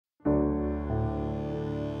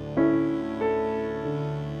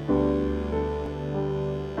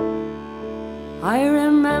I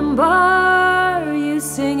remember you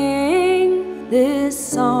singing this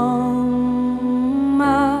song,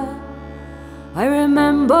 Ma. I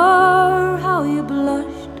remember how you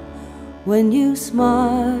blushed when you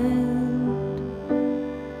smiled.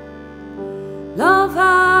 Love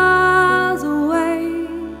has a way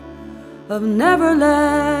of never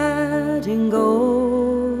letting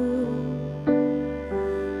go.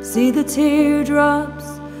 See the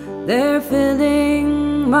teardrops, they're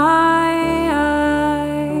filling my eyes.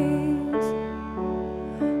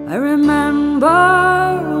 I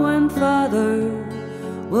remember when Father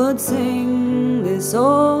would sing this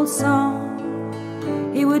old song.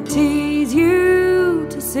 He would tease you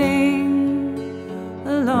to sing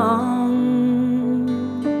along.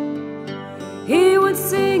 He would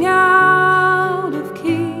sing out of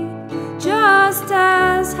key, just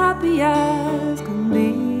as happy as can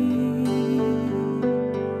be.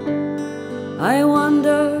 I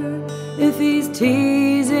wonder if he's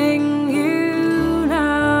teasing you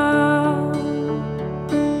now.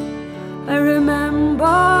 I remember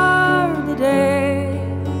the day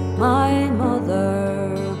my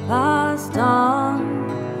mother passed on.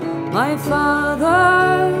 My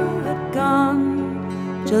father had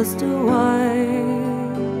gone just a while.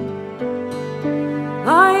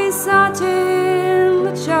 I sat in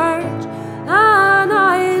the church and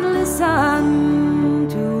I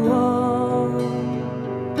listened to all.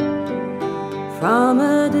 From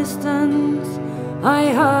a distance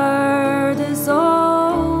I heard this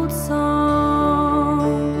old song.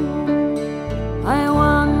 I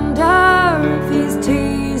wonder if he's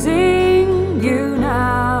teasing you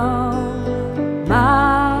now,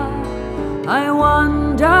 Ma. I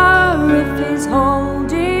wonder if he's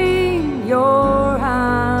holding your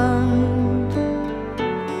hand.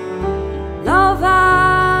 Love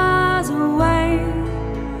has a way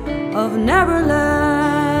of never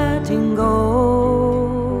letting go.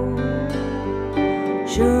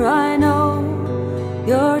 Sure, I know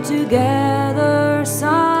you're together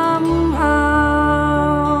somehow.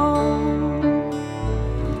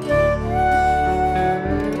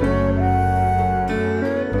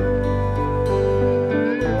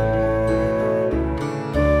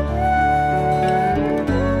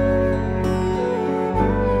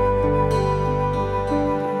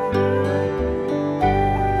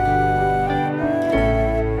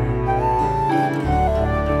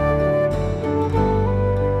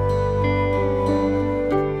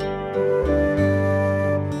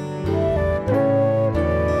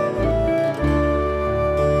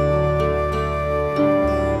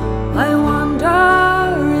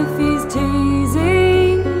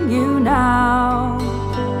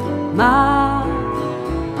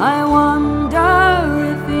 I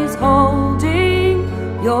wonder if he's holding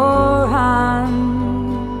your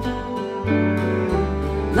hand.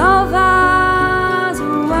 Love has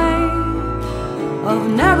a way of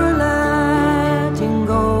never letting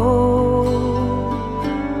go.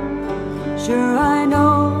 Sure, I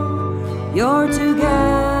know you're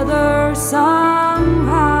together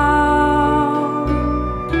somehow.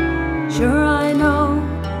 Sure, I know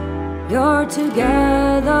you're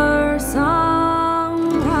together somehow.